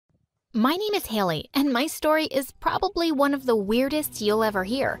My name is Haley, and my story is probably one of the weirdest you'll ever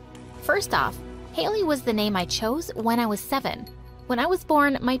hear. First off, Haley was the name I chose when I was 7. When I was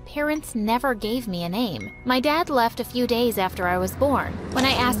born, my parents never gave me a name. My dad left a few days after I was born. When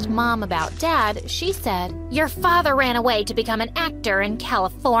I asked Mom about Dad, she said, "Your father ran away to become an actor in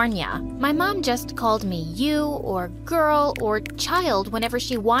California." My mom just called me you, or girl, or child whenever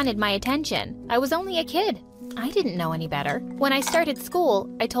she wanted my attention. I was only a kid. I didn't know any better. When I started school,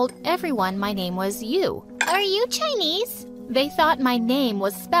 I told everyone my name was Yu. "Are you Chinese?" They thought my name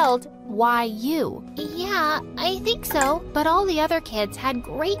was spelled Y-U. "Yeah, I think so." But all the other kids had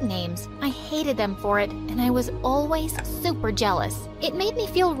great names. I hated them for it, and I was always super jealous. It made me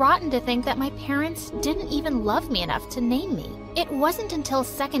feel rotten to think that my parents didn't even love me enough to name me. It wasn't until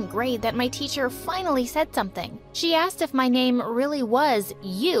 2nd grade that my teacher finally said something. She asked if my name really was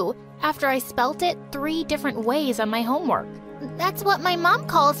Yu after I spelt it 3 different ways on my homework. "That's what my mom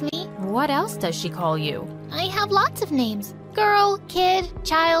calls me." "What else does she call you?" "I have lots of names. Girl, kid,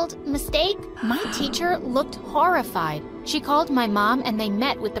 child, mistake." My teacher looked horrified. She called my mom and they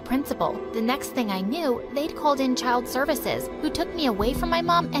met with the principal. The next thing I knew, they'd called in child services, who took me away from my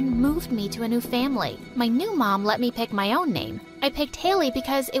mom and moved me to a new family. My new mom let me pick my own name. I picked Haley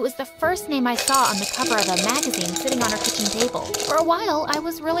because it was the first name I saw on the cover of a magazine sitting on her kitchen table. For a while, I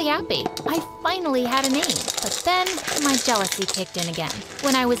was really happy. I finally had a name. But then, my jealousy kicked in again.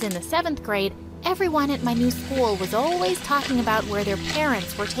 When I was in the 7th grade, everyone at my new school was always talking about where their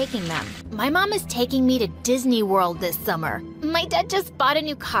parents were taking them. "My mom is taking me to Disney World this summer. My dad just bought a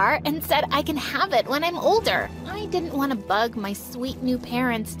new car and said I can have it when I'm older." I didn't want to bug my sweet new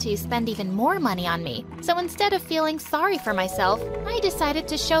parents to spend even more money on me. So instead of feeling sorry for myself, I decided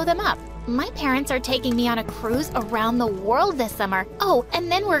to show them up. "My parents are taking me on a cruise around the world this summer. Oh,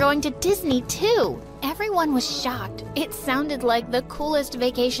 and then we're going to Disney too." Everyone was shocked. It sounded like the coolest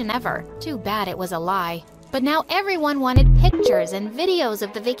vacation ever. Too bad it was a lie. But now everyone wanted pictures and videos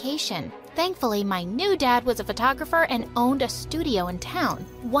of the vacation. Thankfully, my new dad was a photographer and owned a studio in town.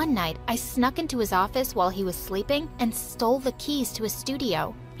 One night, I snuck into his office while he was sleeping and stole the keys to his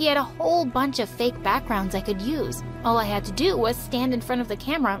studio. He had a whole bunch of fake backgrounds I could use. All I had to do was stand in front of the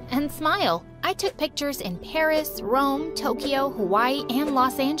camera and smile. I took pictures in Paris, Rome, Tokyo, Hawaii, and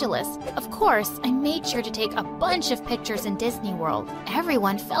Los Angeles. Of course, I made sure to take a bunch of pictures in Disney World.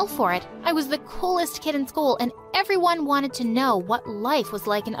 Everyone fell for it. I was the coolest kid in school, and everyone wanted to know what life was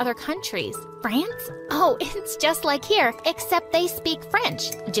like in other countries. France? Oh, it's just like here, except they speak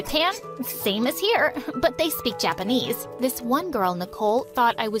French. Japan? Same as here, but they speak Japanese. This one girl, Nicole,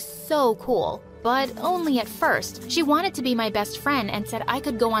 thought I was so cool. But only at first. She wanted to be my best friend and said I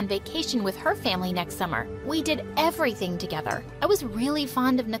could go on vacation with her family next summer. We did everything together. I was really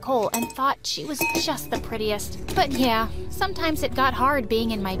fond of Nicole and thought she was just the prettiest. But yeah, sometimes it got hard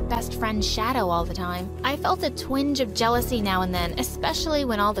being in my best friend's shadow all the time. I felt a twinge of jealousy now and then, especially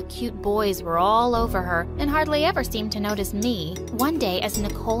when all the cute boys were all over her and hardly ever seemed to notice me. One day, as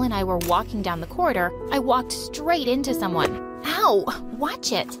Nicole and I were walking down the corridor, I walked straight into someone. Ow!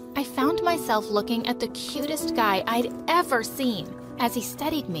 Watch it! I found myself looking at the cutest guy I'd ever seen. As he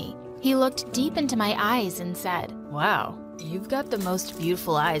studied me, he looked deep into my eyes and said, "Wow, you've got the most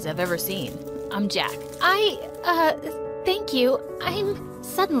beautiful eyes I've ever seen. I'm Jack." Thank you.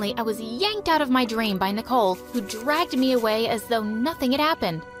 Suddenly, I was yanked out of my dream by Nicole, who dragged me away as though nothing had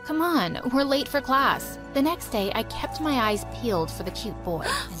happened. "Come on, we're late for class." The next day, I kept my eyes peeled for the cute boy.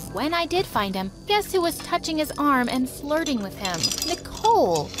 And when I did find him, guess who was touching his arm and flirting with him?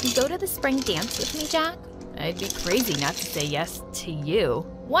 Nicole! Go to the spring dance with me, Jack? "I'd be crazy not to say yes to you."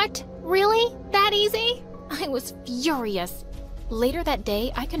 "What? Really? That easy?" I was furious. Later that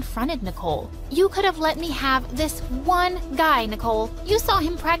day, I confronted Nicole. "You could have let me have this one guy, Nicole. You saw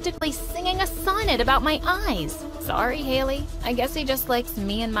him practically singing a sonnet about my eyes." "Sorry, Haley. I guess he just likes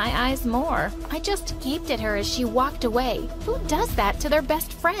me and my eyes more." I just gaped at her as she walked away. Who does that to their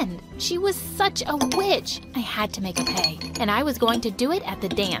best friend? She was such a witch. I had to make her pay, and I was going to do it at the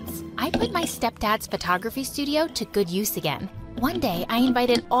dance. I put my stepdad's photography studio to good use again. One day, I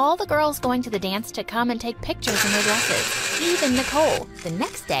invited all the girls going to the dance to come and take pictures in their dresses, even Nicole. The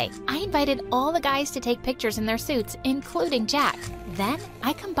next day, I invited all the guys to take pictures in their suits, including Jack. Then,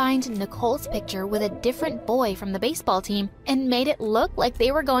 I combined Nicole's picture with a different boy from the baseball team and made it look like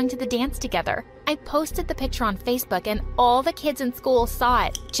they were going to the dance together. I posted the picture on Facebook and all the kids in school saw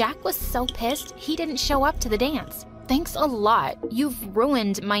it. Jack was so pissed he didn't show up to the dance. "Thanks a lot. You've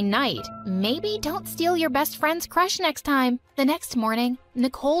ruined my night. Maybe don't steal your best friend's crush next time." The next morning,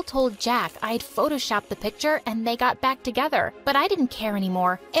 Nicole told Jack I'd photoshopped the picture and they got back together, but I didn't care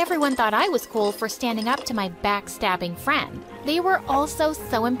anymore. Everyone thought I was cool for standing up to my backstabbing friend. They were also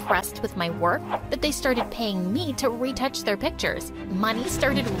so impressed with my work that they started paying me to retouch their pictures. Money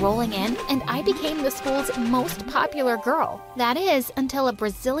started rolling in, and I became the school's most popular girl. That is, until a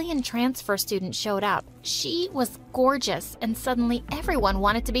Brazilian transfer student showed up. She was gorgeous, and suddenly everyone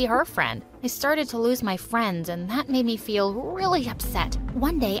wanted to be her friend. I started to lose my friends, and that made me feel really upset.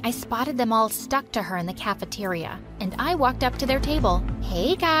 One day, I spotted them all stuck to her in the cafeteria, and I walked up to their table.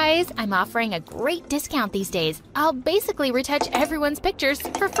 Hey guys, I'm offering a great discount these days. I'll basically retouch everyone's pictures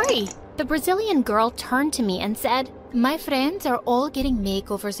for free. The Brazilian girl turned to me and said, "My friends are all getting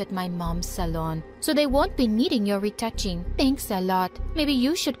makeovers at my mom's salon, so they won't be needing your retouching. Thanks a lot. Maybe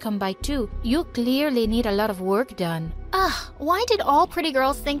you should come by too. You clearly need a lot of work done." Why did all pretty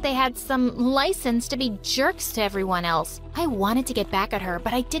girls think they had some license to be jerks to everyone else? I wanted to get back at her,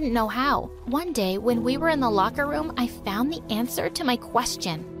 but I didn't know how. One day, when we were in the locker room, I found the answer to my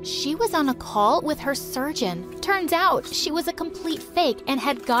question. She was on a call with her surgeon. Turns out, she was a complete fake and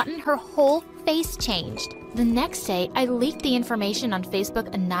had gotten her whole face changed. The next day, I leaked the information on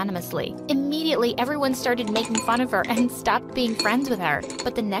Facebook anonymously. Immediately, everyone started making fun of her and stopped being friends with her.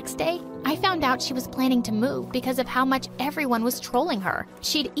 But the next day, I found out she was planning to move because of how much everyone was trolling her.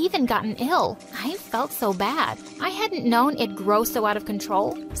 She'd even gotten ill. I felt so bad. I hadn't known it'd grow so out of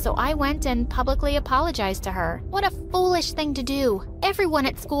control, so I went and publicly apologized to her. What a foolish thing to do. Everyone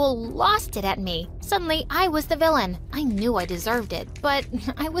at school lost it at me. Suddenly, I was the villain. I knew I deserved it, but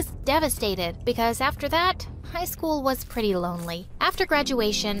I was devastated because after that, high school was pretty lonely. After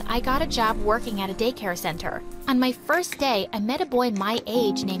graduation, I got a job working at a daycare center. On my first day, I met a boy my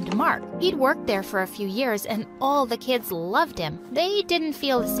age named Mark. He'd worked there for a few years and all the kids loved him. They didn't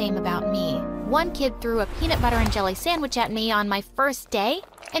feel the same about me. One kid threw a peanut butter and jelly sandwich at me on my first day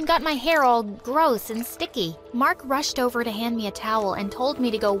and got my hair all gross and sticky. Mark rushed over to hand me a towel and told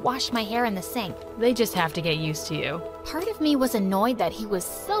me to go wash my hair in the sink. They just have to get used to you. Part of me was annoyed that he was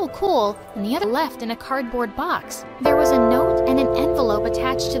so cool, and the other left in a cardboard box. There was a note and an envelope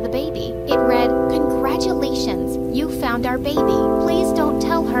attached to the baby. It read, "Congratulations, you found our baby. Please don't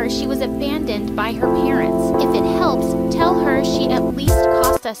tell her she was abandoned by her parents. If it helps, tell her she at least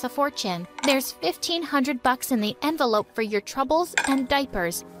cost us a fortune. There's $1,500 in the envelope for your troubles and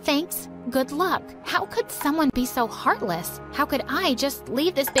diapers. Thanks. Good luck." How could someone be so heartless? How could I just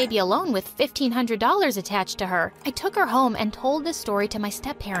leave this baby alone with $1,500 attached to her? I took her home and told the story to my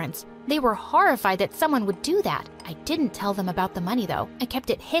step-parents. They were horrified that someone would do that. I didn't tell them about the money though. I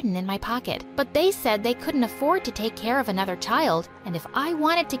kept it hidden in my pocket. But they said they couldn't afford to take care of another child, and if I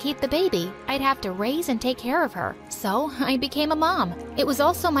wanted to keep the baby, I'd have to raise and take care of her. So I became a mom. It was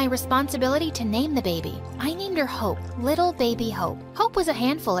also my responsibility to name the baby. I named her Hope, little baby Hope. Hope was a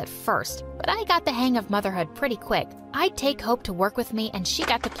handful at first, but I got the hang of motherhood pretty quick. I'd take Hope to work with me and she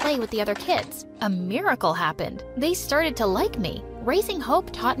got to play with the other kids. A miracle happened. They started to like me. Raising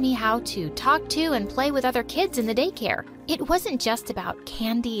Hope taught me how to talk to and play with other kids in the daycare. It wasn't just about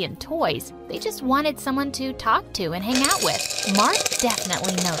candy and toys. They just wanted someone to talk to and hang out with. Mark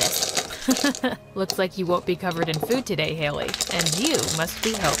definitely noticed. Looks like you won't be covered in food today, Haley. And you must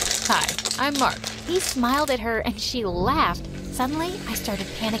be Hope. Hi, I'm Mark. He smiled at her and she laughed. Suddenly, I started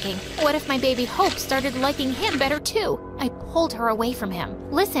panicking. What if my baby Hope started liking him better too? I pulled her away from him.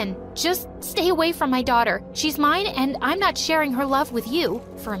 "Listen, just stay away from my daughter. She's mine and I'm not sharing her love with you."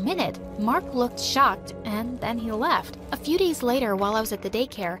 For a minute, Mark looked shocked and then he left. A few days later, while I was at the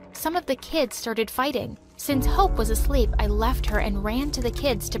daycare, some of the kids started fighting. Since Hope was asleep, I left her and ran to the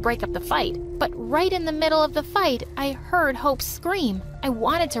kids to break up the fight. But right in the middle of the fight, I heard Hope scream. I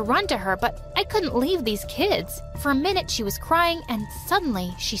wanted to run to her, but I couldn't leave these kids. For a minute, she was crying, and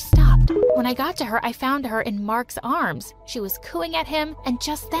suddenly she stopped. When I got to her, I found her in Mark's arms. She was cooing at him, and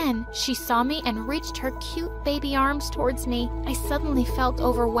just then, she saw me and reached her cute baby arms towards me. I suddenly felt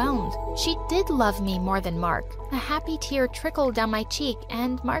overwhelmed. She did love me more than Mark. A happy tear trickled down my cheek,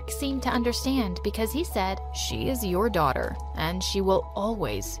 and Mark seemed to understand because he said, "She is your daughter, and she will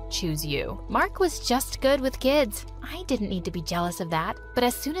always choose you." Mark was just good with kids. I didn't need to be jealous of that. But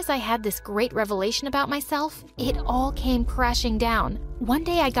as soon as I had this great revelation about myself, it all came crashing down. One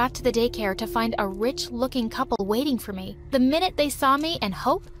day I got to the daycare to find a rich-looking couple waiting for me. The minute they saw me and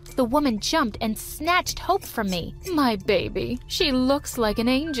Hope, the woman jumped and snatched Hope from me. "My baby, she looks like an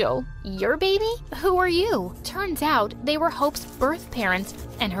angel." "Your baby? Who are you?" Turns out they were Hope's birth parents,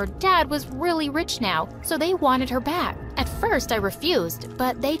 and her dad was really rich now, so they wanted her back. At first, I refused,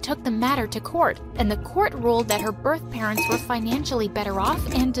 but they took the matter to court, and the court ruled that her birth parents were financially better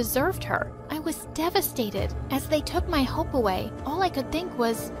off and deserved her. I was devastated. As they took my hope away, all I could think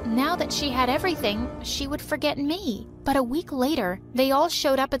was, now that she had everything, she would forget me. But a week later, they all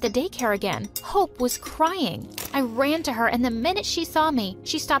showed up at the daycare again. Hope was crying. I ran to her, and the minute she saw me,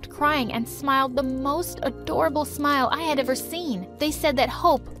 she stopped crying and smiled the most adorable smile I had ever seen. They said that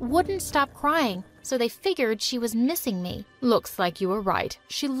Hope wouldn't stop crying, so they figured she was missing me. Looks like you were right.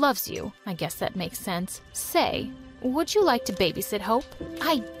 She loves you. I guess that makes sense. Say, would you like to babysit Hope?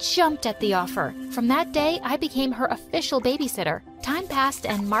 I jumped at the offer. From that day, I became her official babysitter. Time passed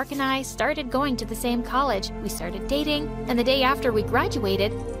and Mark and I started going to the same college. We started dating, and the day after we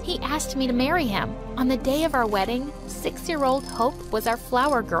graduated, he asked me to marry him. On the day of our wedding, 6-year-old Hope was our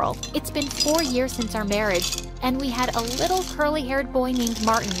flower girl. It's been 4 years since our marriage, and we had a little curly-haired boy named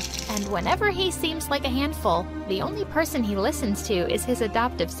Martin. And whenever he seems like a handful, the only person he listens to is his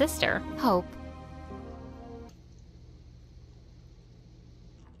adoptive sister, Hope.